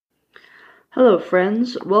Hello,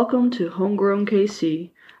 friends. Welcome to Homegrown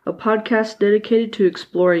KC, a podcast dedicated to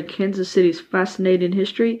exploring Kansas City's fascinating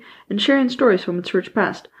history and sharing stories from its rich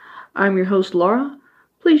past. I'm your host, Laura.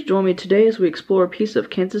 Please join me today as we explore a piece of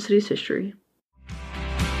Kansas City's history.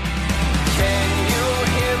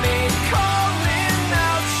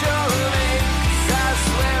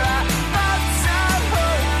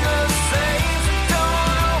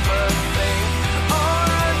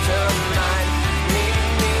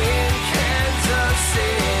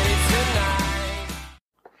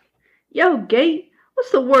 Yo, Gate,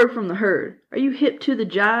 what's the word from the herd? Are you hip to the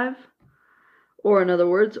jive? Or in other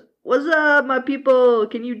words, what's up, my people?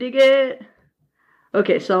 Can you dig it?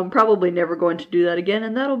 Okay, so I'm probably never going to do that again,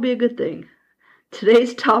 and that'll be a good thing.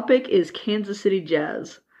 Today's topic is Kansas City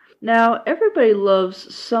jazz. Now, everybody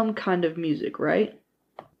loves some kind of music, right?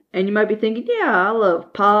 And you might be thinking, yeah, I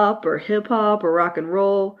love pop or hip-hop or rock and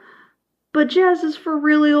roll, but jazz is for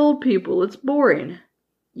really old people. It's boring.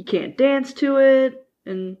 You can't dance to it,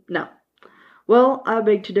 and no. Well, I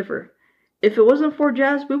beg to differ. If it wasn't for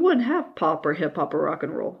jazz, we wouldn't have pop or hip-hop or rock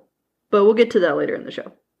and roll. But we'll get to that later in the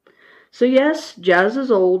show. So yes, jazz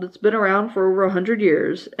is old. It's been around for over 100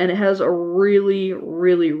 years, and it has a really,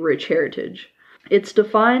 really rich heritage. It's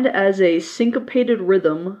defined as a syncopated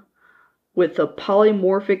rhythm with a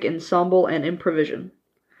polymorphic ensemble and improvisation.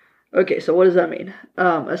 Okay, so what does that mean?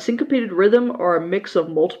 A syncopated rhythm are a mix of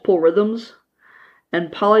multiple rhythms, and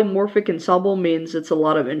polymorphic ensemble means it's a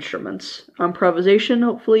lot of instruments. Improvisation,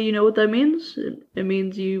 hopefully you know what that means. It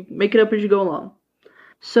means you make it up as you go along.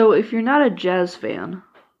 So if you're not a jazz fan,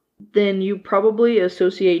 then you probably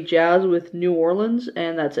associate jazz with New Orleans,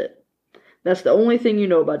 and that's it. That's the only thing you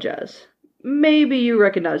know about jazz. Maybe you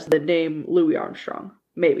recognize the name Louis Armstrong.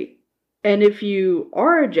 Maybe. And if you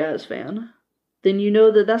are a jazz fan, then you know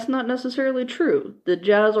that that's not necessarily true. The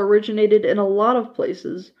jazz originated in a lot of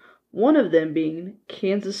places, one of them being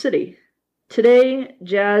Kansas City. Today,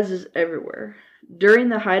 jazz is everywhere. During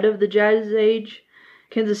the height of the jazz age,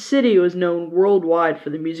 Kansas City was known worldwide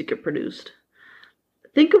for the music it produced.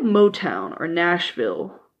 Think of Motown or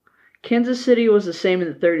Nashville. Kansas City was the same in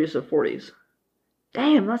the 30s or 40s.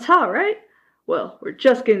 Damn, that's hot, right? Well, we're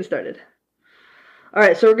just getting started.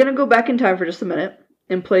 Alright, so we're going to go back in time for just a minute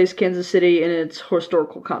and place Kansas City in its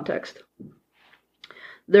historical context.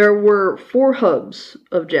 There were 4 hubs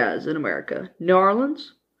of jazz in America: New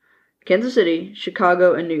Orleans, Kansas City,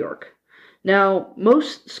 Chicago, and New York. Now,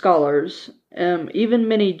 most scholars, even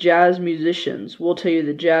many jazz musicians, will tell you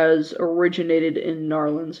that jazz originated in New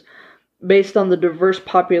Orleans based on the diverse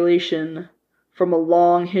population from a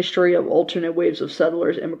long history of alternate waves of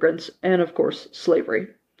settlers, immigrants, and, of course, slavery.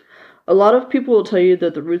 A lot of people will tell you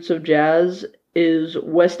that the roots of jazz is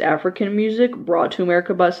West African music brought to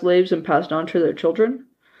America by slaves and passed on to their children.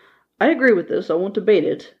 I agree with this. I won't debate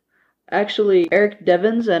it. Actually, Eric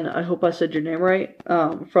Devins, and I hope I said your name right,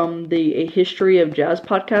 from the A History of Jazz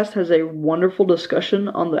podcast, has a wonderful discussion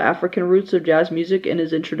on the African roots of jazz music in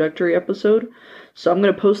his introductory episode, so I'm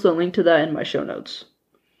going to post the link to that in my show notes.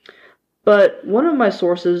 But one of my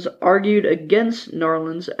sources argued against New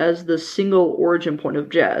Orleans as the single origin point of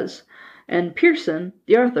jazz, and Pearson,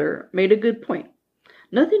 the author, made a good point.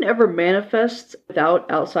 Nothing ever manifests without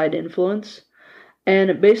outside influence.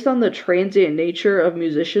 And based on the transient nature of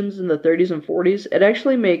musicians in the 30s and 40s, it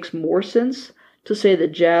actually makes more sense to say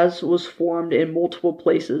that jazz was formed in multiple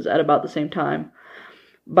places at about the same time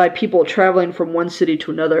by people traveling from one city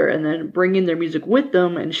to another and then bringing their music with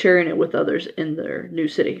them and sharing it with others in their new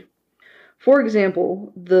city. For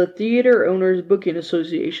example, the Theater Owners Booking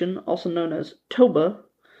Association, also known as TOBA,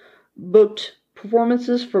 booked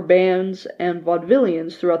performances for bands and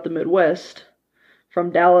vaudevillians throughout the Midwest, from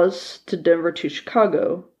Dallas to Denver to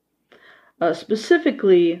Chicago,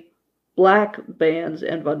 specifically black bands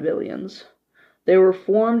and vaudevillians. They were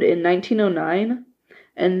formed in 1909,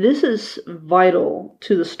 and this is vital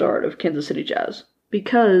to the start of Kansas City jazz,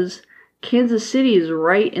 because Kansas City is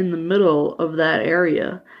right in the middle of that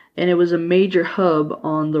area, and it was a major hub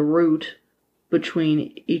on the route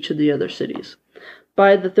between each of the other cities.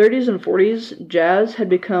 By the 30s and 40s, jazz had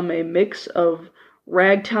become a mix of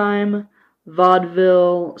ragtime,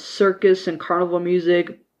 vaudeville, circus and carnival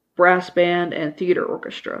music, brass band, and theater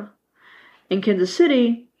orchestra. In Kansas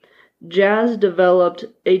City, jazz developed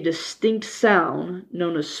a distinct sound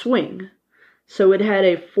known as swing. So it had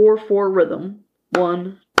a 4/4 rhythm,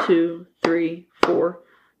 1, 2, 3, 4,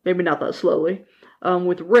 maybe not that slowly,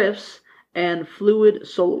 with riffs and fluid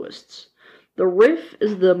soloists. The riff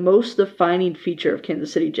is the most defining feature of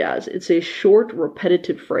Kansas City jazz. It's a short,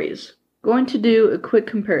 repetitive phrase. Going to do a quick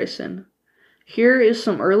comparison. Here is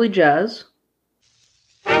some early jazz.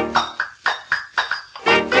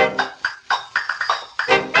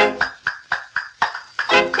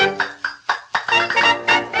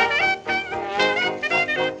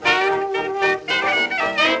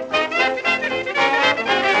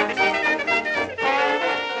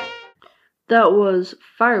 That was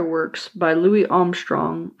Fireworks by Louis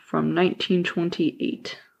Armstrong from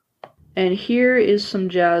 1928. And here is some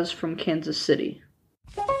jazz from Kansas City.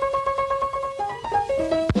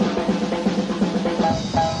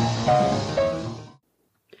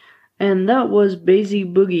 And that was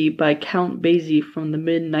Basie Boogie by Count Basie from the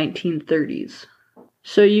mid-1930s.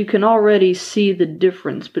 So you can already see the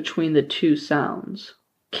difference between the two sounds.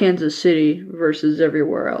 Kansas City versus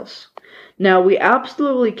everywhere else. Now, we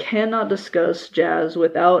absolutely cannot discuss jazz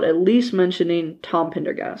without at least mentioning Tom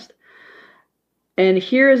Pendergast. And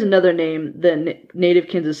here is another name that native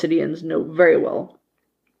Kansas Cityans know very well.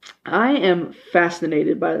 I am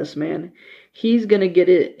fascinated by this man. He's going to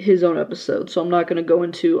get his own episode, so I'm not going to go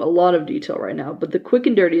into a lot of detail right now, but the quick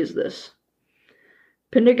and dirty is this.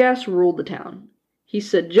 Pendergast ruled the town. He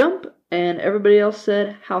said jump, and everybody else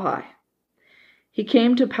said how high. He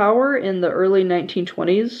came to power in the early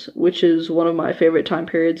 1920s, which is one of my favorite time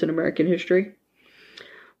periods in American history.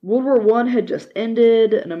 World War I had just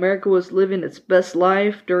ended, and America was living its best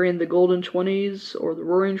life during the Golden 20s or the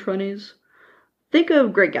Roaring 20s. Think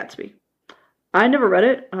of Great Gatsby. I never read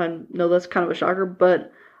it. I know that's kind of a shocker,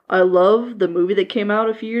 but I love the movie that came out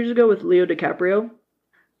a few years ago with Leo DiCaprio.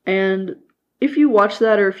 And if you watch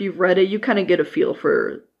that or if you've read it, you kind of get a feel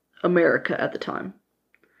for America at the time.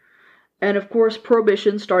 And of course,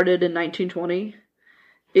 Prohibition started in 1920.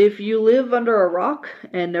 If you live under a rock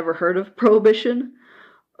and never heard of Prohibition,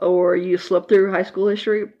 or you slept through high school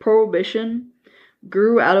history, Prohibition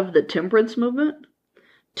grew out of the temperance movement.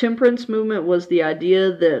 Temperance movement was the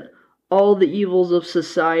idea that all the evils of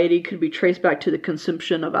society could be traced back to the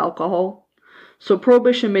consumption of alcohol. So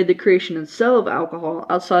Prohibition made the creation and sale of alcohol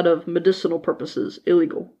outside of medicinal purposes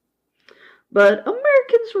illegal. But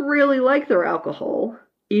Americans really like their alcohol,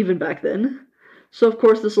 even back then. So of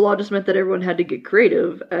course this law just meant that everyone had to get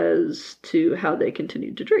creative as to how they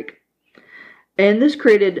continued to drink. And this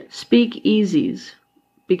created speakeasies,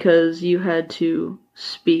 because you had to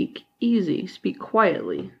speak easy, speak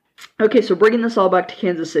quietly. Okay, so bringing this all back to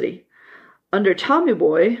Kansas City. Under Tommy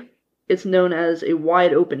Boy, it's known as a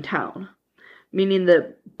wide open town, meaning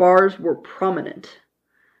that bars were prominent.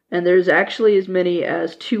 And there's actually as many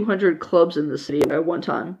as 200 clubs in the city at one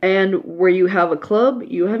time. And where you have a club,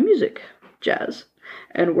 you have music, jazz.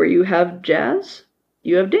 And where you have jazz,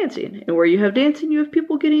 you have dancing. And where you have dancing, you have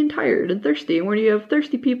people getting tired and thirsty. And where you have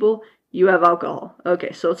thirsty people, you have alcohol.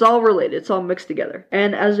 Okay, so it's all related. It's all mixed together.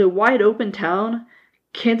 And as a wide open town,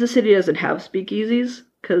 Kansas City doesn't have speakeasies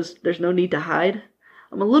because there's no need to hide.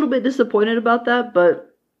 I'm a little bit disappointed about that,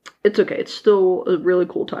 but it's okay. It's still a really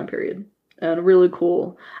cool time period and a really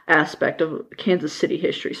cool aspect of Kansas City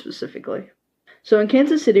history specifically. So in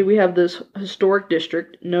Kansas City, we have this historic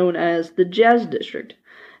district known as the Jazz District,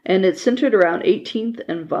 and it's centered around 18th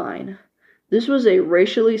and Vine. This was a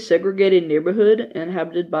racially segregated neighborhood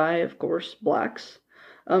inhabited by, of course, blacks.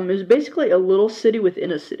 It was basically a little city within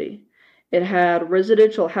a city. It had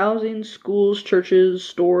residential housing, schools, churches,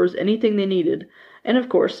 stores, anything they needed, and of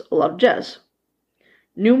course, a lot of jazz.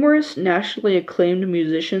 Numerous nationally acclaimed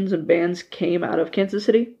musicians and bands came out of Kansas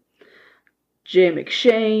City. Jay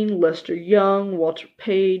McShane, Lester Young, Walter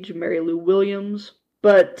Page, Mary Lou Williams.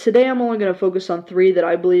 But today I'm only going to focus on three that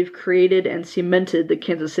I believe created and cemented the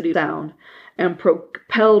Kansas City sound and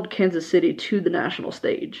propelled Kansas City to the national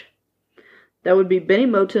stage. That would be Benny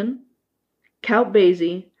Moten, Count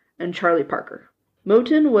Basie, and Charlie Parker.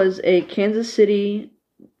 Moten was a Kansas City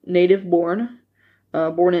native born in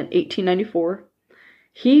 1894.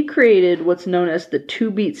 He created what's known as the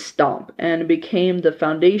two-beat stomp and became the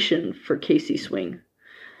foundation for KC Swing.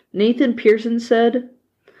 Nathan Pearson said,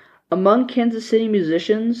 "Among Kansas City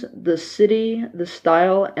musicians, the city, the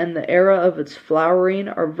style, and the era of its flowering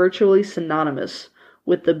are virtually synonymous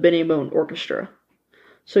with the Benny Moten Orchestra."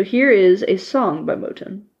 So here is a song by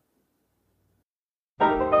Moten.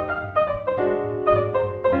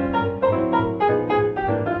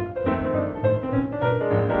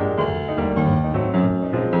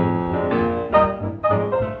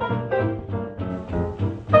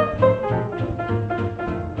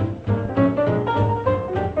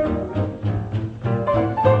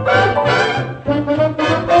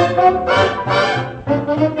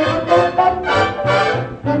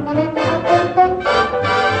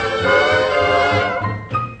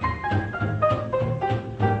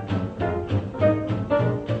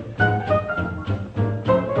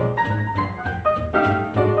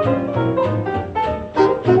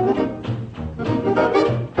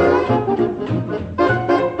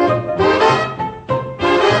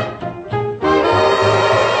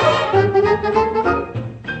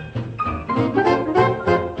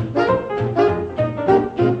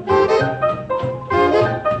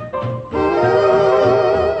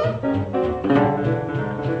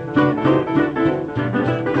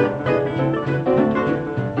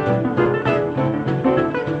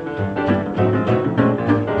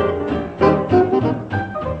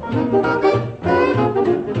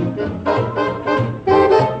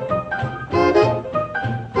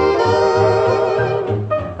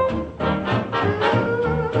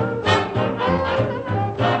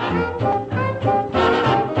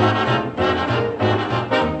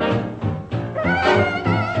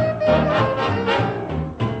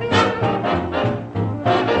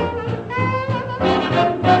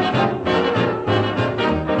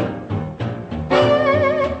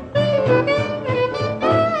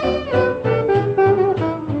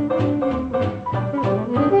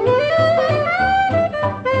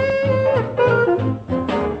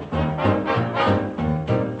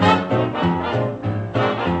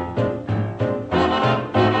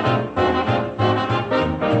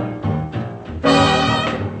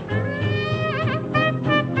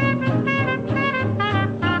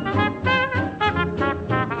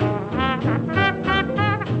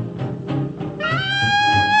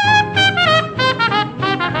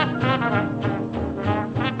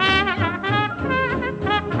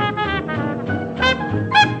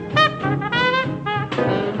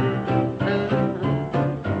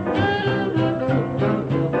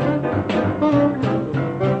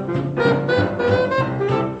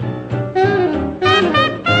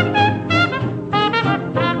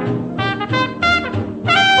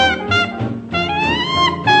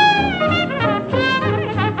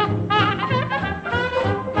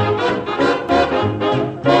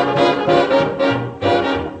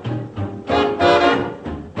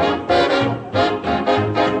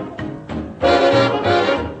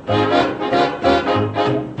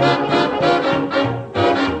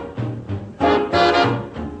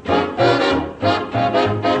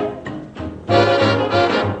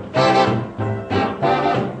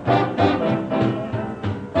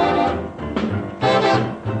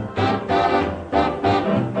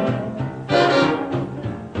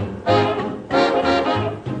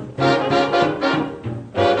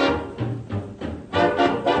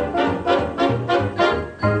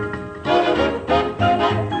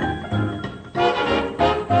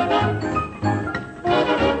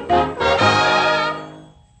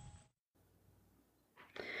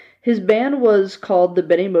 His band was called the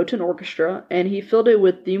Benny Moten Orchestra, and he filled it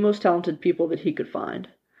with the most talented people that he could find.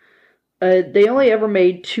 They only ever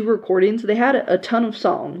made 2 recordings. They had a ton of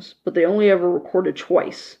songs, but they only ever recorded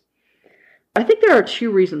twice. I think there are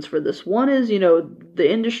 2 reasons for this. One is, the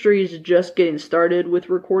industry is just getting started with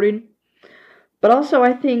recording. But also,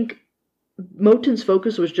 I think Moten's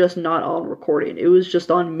focus was just not on recording. It was just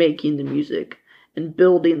on making the music and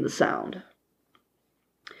building the sound.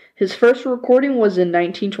 His first recording was in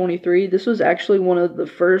 1923. This was actually one of the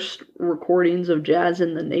first recordings of jazz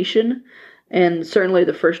in the nation, and certainly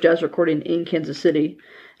the first jazz recording in Kansas City.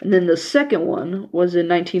 And then the second one was in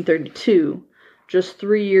 1932, just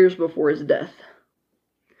 3 years before his death.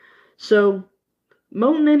 So,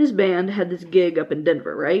 Moten and his band had this gig up in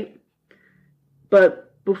Denver, right?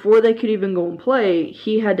 But before they could even go and play,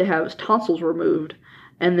 he had to have his tonsils removed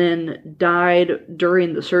and then died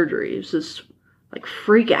during the surgery. It was this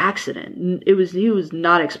freak accident. He was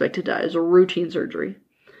not expected to die. It was a routine surgery.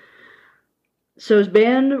 So his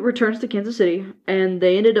band returns to Kansas City, and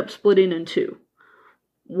they ended up splitting in 2.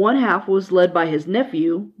 One half was led by his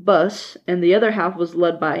nephew, Bus, and the other half was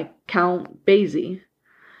led by Count Basie,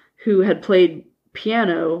 who had played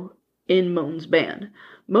piano in Moten's band.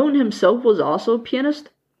 Moten himself was also a pianist,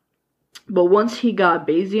 but once he got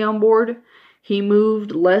Basie on board, he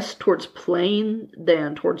moved less towards playing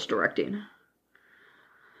than towards directing.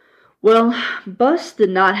 Well, Bus did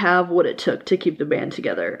not have what it took to keep the band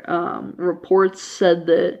together. Reports said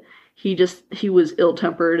that he was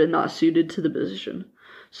ill-tempered and not suited to the position.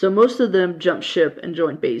 So most of them jumped ship and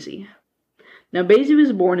joined Basie. Now, Basie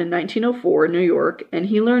was born in 1904 in New York, and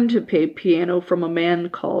he learned to play piano from a man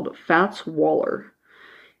called Fats Waller.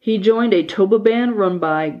 He joined a tuba band run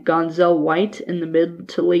by Gonzell White in the mid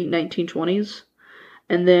to late 1920s.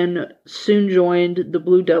 And then soon joined the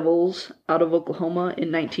Blue Devils out of Oklahoma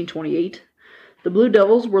in 1928. The Blue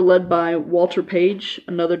Devils were led by Walter Page,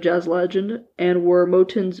 another jazz legend, and were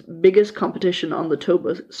Moten's biggest competition on the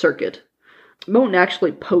tuba circuit. Moten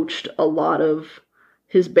actually poached a lot of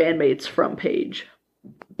his bandmates from Page.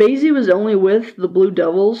 Basie was only with the Blue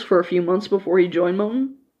Devils for a few months before he joined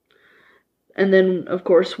Moten. And then, of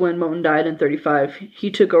course, when Moten died in 1935,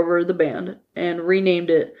 he took over the band and renamed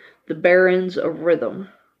it the Barons of Rhythm.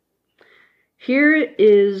 Here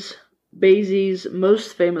is Basie's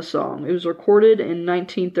most famous song. It was recorded in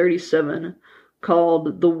 1937,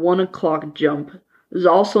 called The 1 O'Clock Jump. It is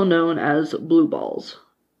also known as Blue Balls.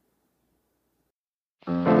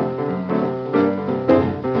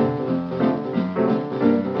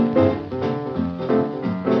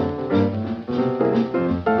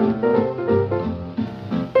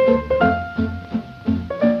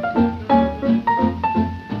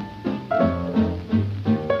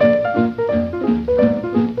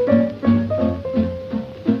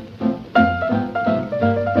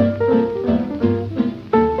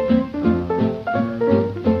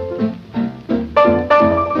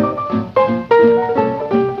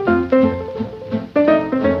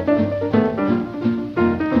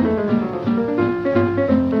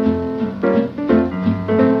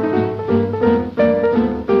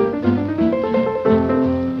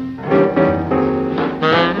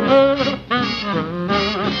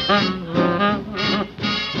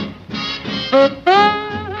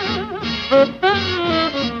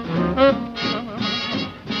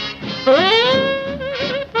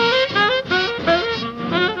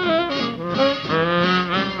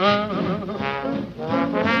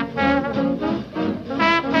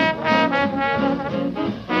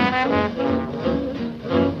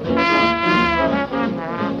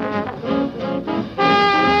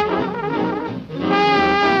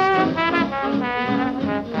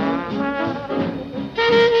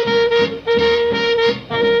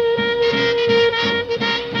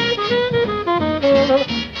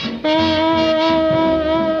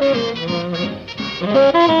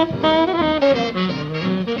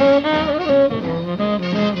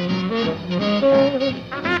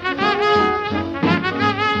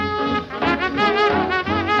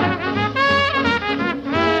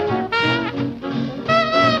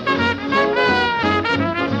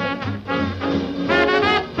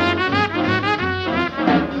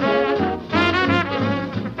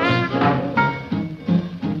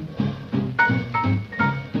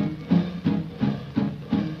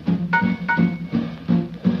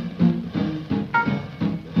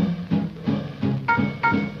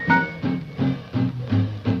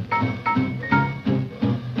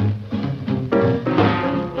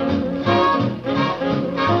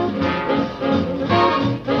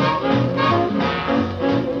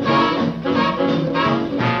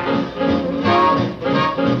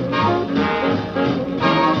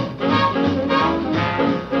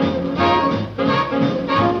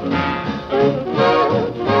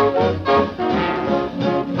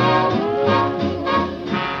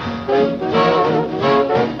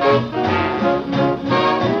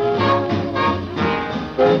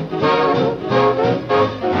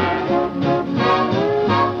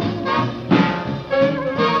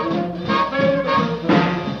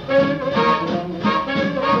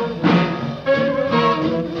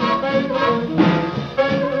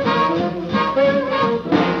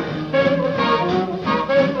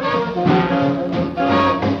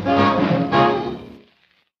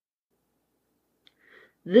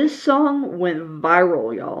 This song went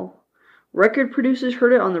viral, y'all. Record producers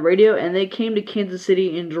heard it on the radio, and they came to Kansas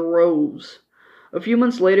City in droves. A few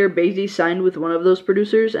months later, Basie signed with one of those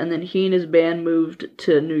producers, and then he and his band moved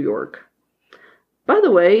to New York. By the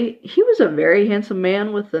way, he was a very handsome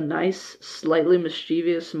man with a nice, slightly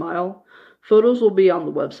mischievous smile. Photos will be on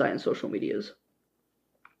the website and social medias.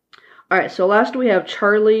 Alright, so last we have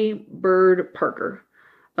Charlie Bird Parker.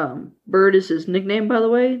 Bird is his nickname, by the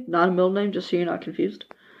way, not a middle name, just so you're not confused.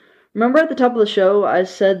 Remember at the top of the show, I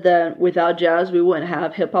said that without jazz, we wouldn't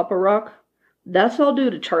have hip-hop or rock? That's all due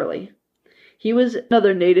to Charlie. He was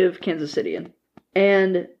another native Kansas Cityan,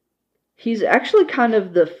 and he's actually kind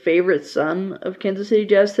of the favorite son of Kansas City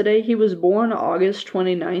Jazz today. He was born August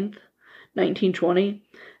 29th, 1920,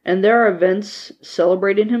 and there are events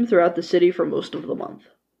celebrating him throughout the city for most of the month.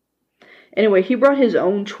 Anyway, he brought his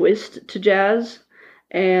own twist to jazz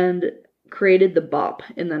and created the bop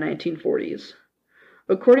in the 1940s.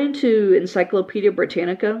 According to Encyclopedia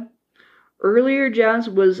Britannica, earlier jazz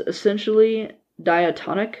was essentially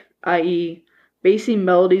diatonic, i.e., basing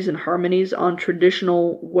melodies and harmonies on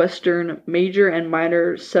traditional Western major and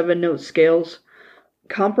minor 7-note scales,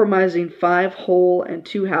 comprising 5 whole and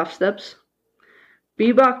 2 half steps.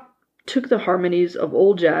 Bebop took the harmonies of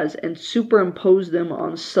old jazz and superimposed them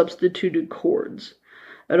on substituted chords.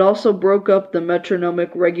 It also broke up the metronomic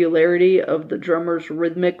regularity of the drummer's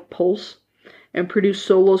rhythmic pulse and produced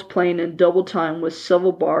solos playing in double time with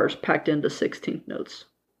several bars packed into 16th notes.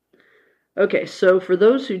 Okay, so for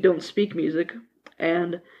those who don't speak music,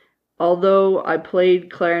 and although I played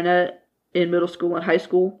clarinet in middle school and high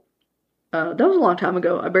school, that was a long time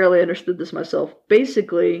ago. I barely understood this myself.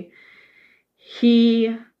 Basically,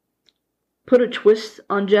 he put a twist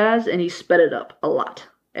on jazz and he sped it up a lot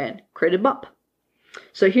and created bop.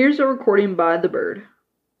 So here's a recording by The Bird.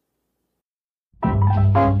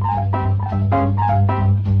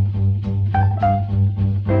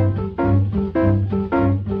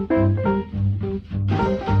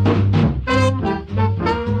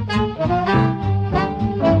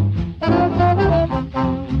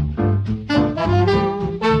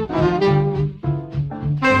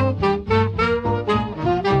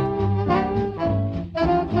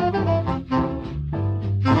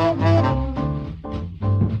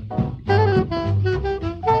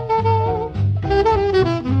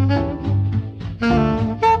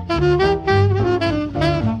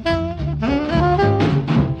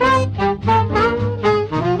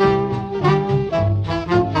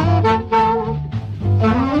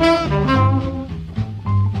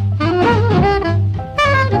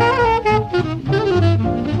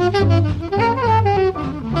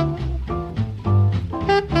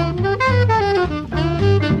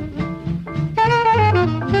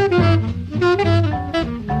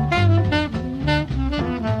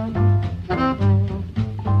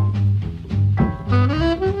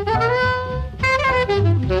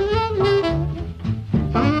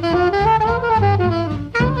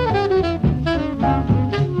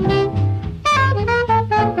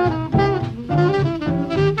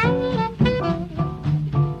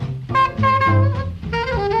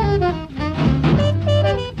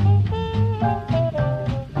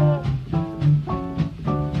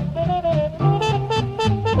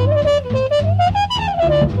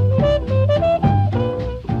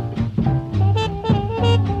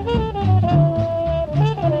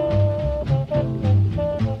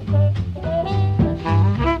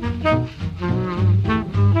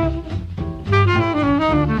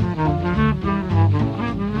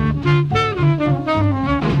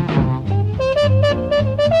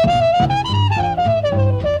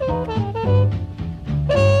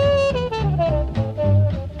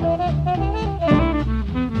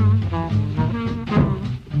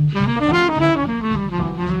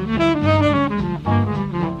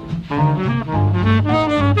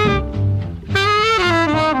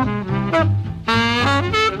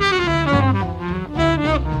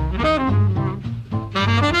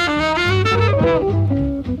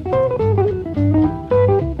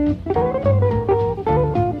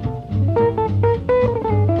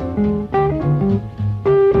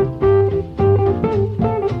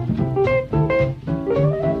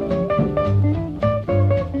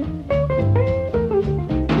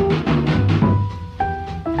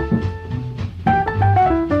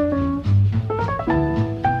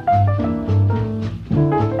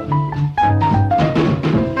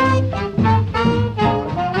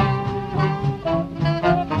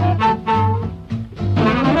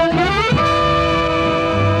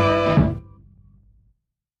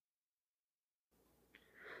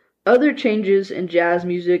 Other changes in jazz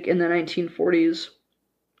music in the 1940s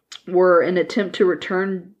were an attempt to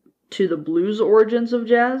return to the blues origins of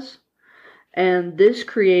jazz, and this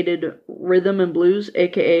created rhythm and blues,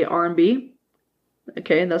 aka R&B.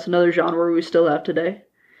 Okay, that's another genre we still have today.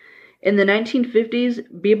 In the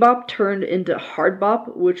 1950s, bebop turned into hard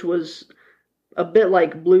bop, which was a bit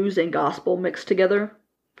like blues and gospel mixed together.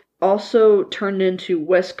 Also turned into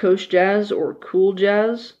West Coast jazz or cool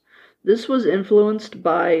jazz. This was influenced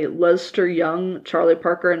by Lester Young, Charlie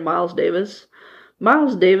Parker, and Miles Davis.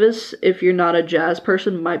 Miles Davis, if you're not a jazz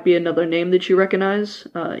person, might be another name that you recognize.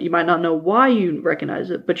 You might not know why you recognize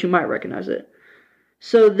it, but you might recognize it.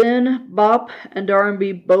 So then, bop and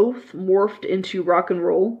R&B both morphed into rock and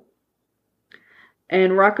roll.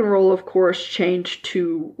 And rock and roll, of course, changed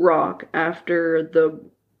to rock after the,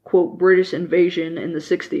 quote, British invasion in the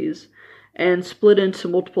 60s, and split into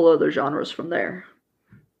multiple other genres from there.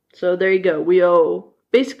 So there you go. We owe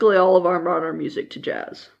basically all of our modern music to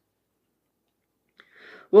jazz.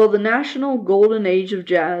 Well, the national golden age of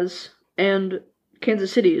jazz and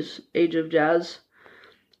Kansas City's age of jazz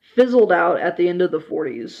fizzled out at the end of the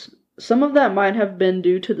 40s. Some of that might have been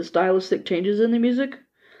due to the stylistic changes in the music,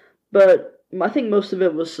 but I think most of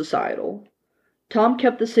it was societal. Tom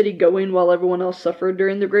kept the city going while everyone else suffered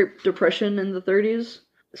during the Great Depression in the 30s.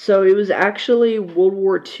 So it was actually World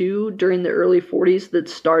War II during the early 40s that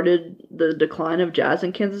started the decline of jazz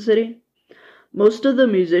in Kansas City. Most of the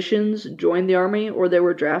musicians joined the army or they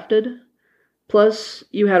were drafted. Plus,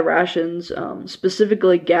 you had rations,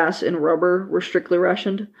 specifically gas and rubber were strictly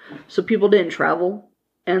rationed, so people didn't travel,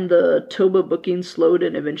 and the Toba booking slowed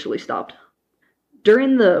and eventually stopped.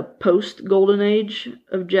 During the post-golden age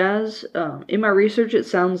of jazz, in my research it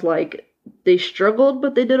sounds like they struggled,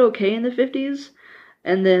 but they did okay in the 50s,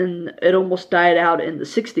 and then it almost died out in the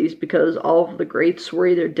 60s because all of the greats were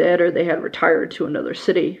either dead or they had retired to another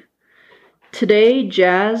city. Today,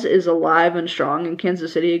 jazz is alive and strong in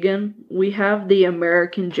Kansas City again. We have the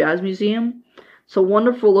American Jazz Museum. It's a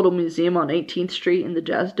wonderful little museum on 18th Street in the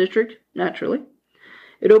Jazz District, naturally.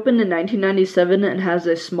 It opened in 1997 and has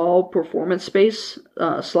a small performance space /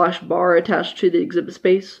 bar attached to the exhibit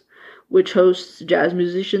space, which hosts jazz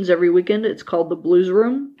musicians every weekend. It's called the Blues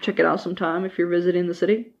Room. Check it out sometime if you're visiting the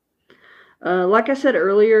city. Like I said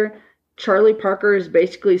earlier, Charlie Parker is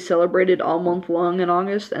basically celebrated all month long in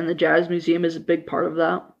August, and the Jazz Museum is a big part of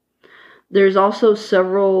that. There's also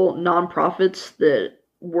several nonprofits that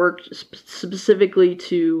work specifically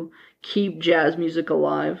to keep jazz music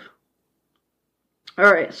alive.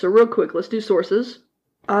 Alright, so real quick, let's do sources.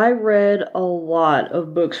 I read a lot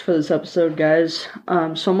of books for this episode, guys,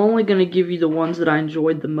 so I'm only going to give you the ones that I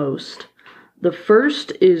enjoyed the most. The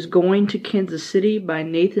first is Going to Kansas City by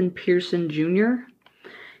Nathan Pearson Jr.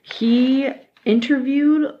 He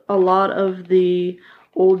interviewed a lot of the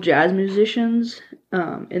old jazz musicians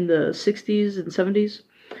in the 60s and 70s,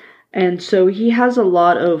 and so he has a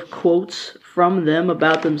lot of quotes from them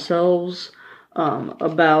about themselves,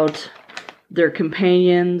 about their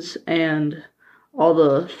companions, and all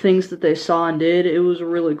the things that they saw and did. It was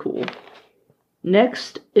really cool.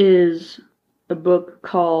 Next is a book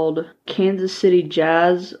called Kansas City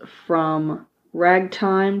Jazz From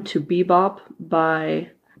Ragtime to Bebop by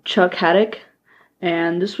Chuck Haddock,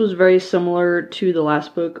 and this was very similar to the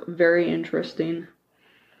last book, very interesting.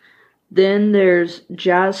 Then there's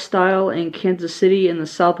Jazz Style in Kansas City in the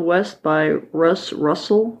Southwest by Russ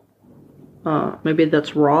Russell. Maybe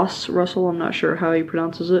that's Ross Russell, I'm not sure how he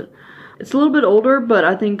pronounces it. It's a little bit older, but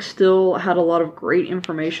I think still had a lot of great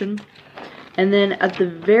information. And then at the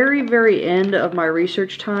very, very end of my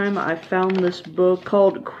research time, I found this book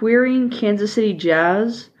called Queering Kansas City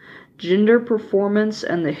Jazz, Gender, Performance,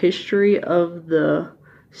 and the History of the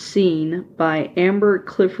Scene by Amber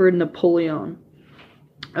Clifford Napoleon.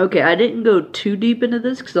 Okay, I didn't go too deep into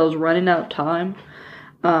this because I was running out of time.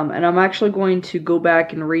 And I'm actually going to go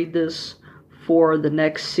back and read this for the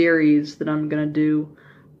next series that I'm going to do.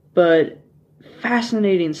 But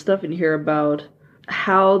fascinating stuff in here about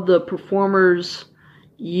how the performers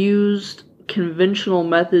used conventional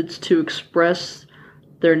methods to express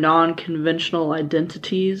their non-conventional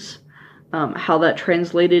identities, how that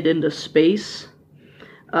translated into space.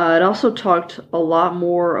 It also talked a lot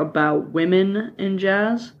more about women in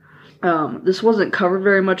jazz. This wasn't covered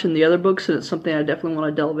very much in the other books, and it's something I definitely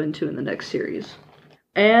want to delve into in the next series.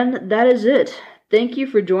 And that is it. Thank you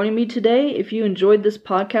for joining me today. If you enjoyed this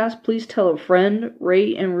podcast, please tell a friend,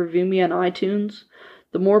 rate, and review me on iTunes.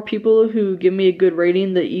 The more people who give me a good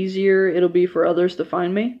rating, the easier it'll be for others to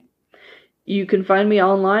find me. You can find me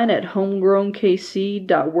online at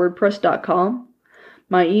homegrownkc.wordpress.com.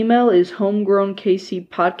 My email is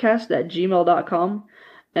homegrownkcpodcast@gmail.com,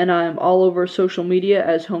 and I'm all over social media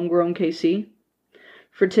as HomegrownKC.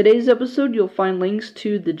 For today's episode, you'll find links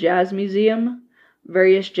to the Jazz Museum,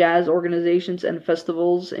 various jazz organizations and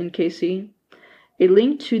festivals in KC, a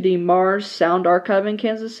link to the Mars Sound Archive in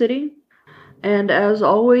Kansas City, and as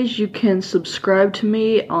always, you can subscribe to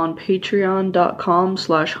me on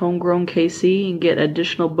patreon.com/homegrownkc and get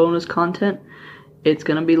additional bonus content. It's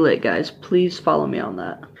gonna be lit, guys. Please follow me on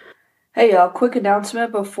that. Hey, quick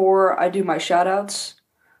announcement before I do my shoutouts.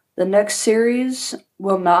 The next series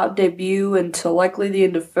will not debut until likely the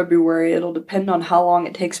end of February. It'll depend on how long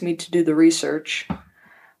it takes me to do the research.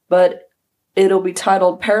 But it'll be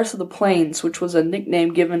titled Paris of the Plains, which was a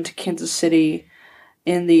nickname given to Kansas City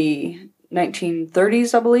in the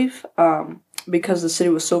 1930s, I believe, because the city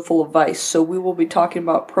was so full of vice. So we will be talking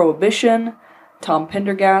about Prohibition, Tom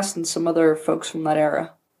Pendergast, and some other folks from that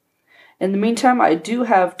era. In the meantime, I do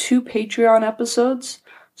have 2 Patreon episodes,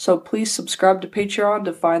 so please subscribe to Patreon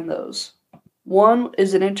to find those. One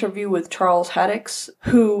is an interview with Charles Haddix,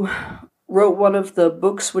 who wrote one of the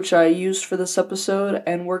books which I used for this episode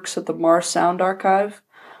and works at the Mars Sound Archive.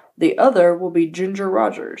 The other will be Ginger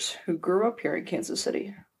Rogers, who grew up here in Kansas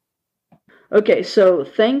City. Okay, so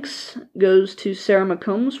thanks goes to Sarah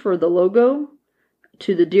McCombs for the logo,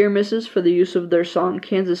 to the Dear Misses for the use of their song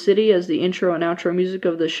Kansas City as the intro and outro music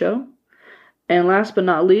of the show, and last but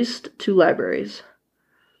not least, to Libraries.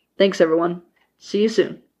 Thanks, everyone. See you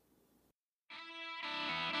soon.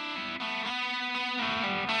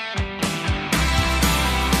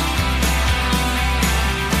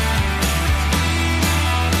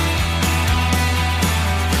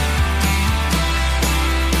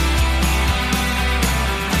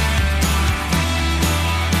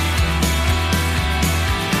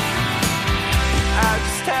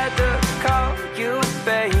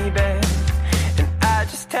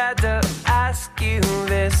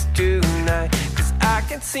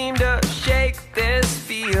 Seem to shake this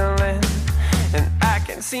feeling, and I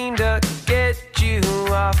can't seem to get you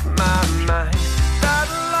off my mind. Thought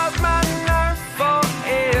I lost my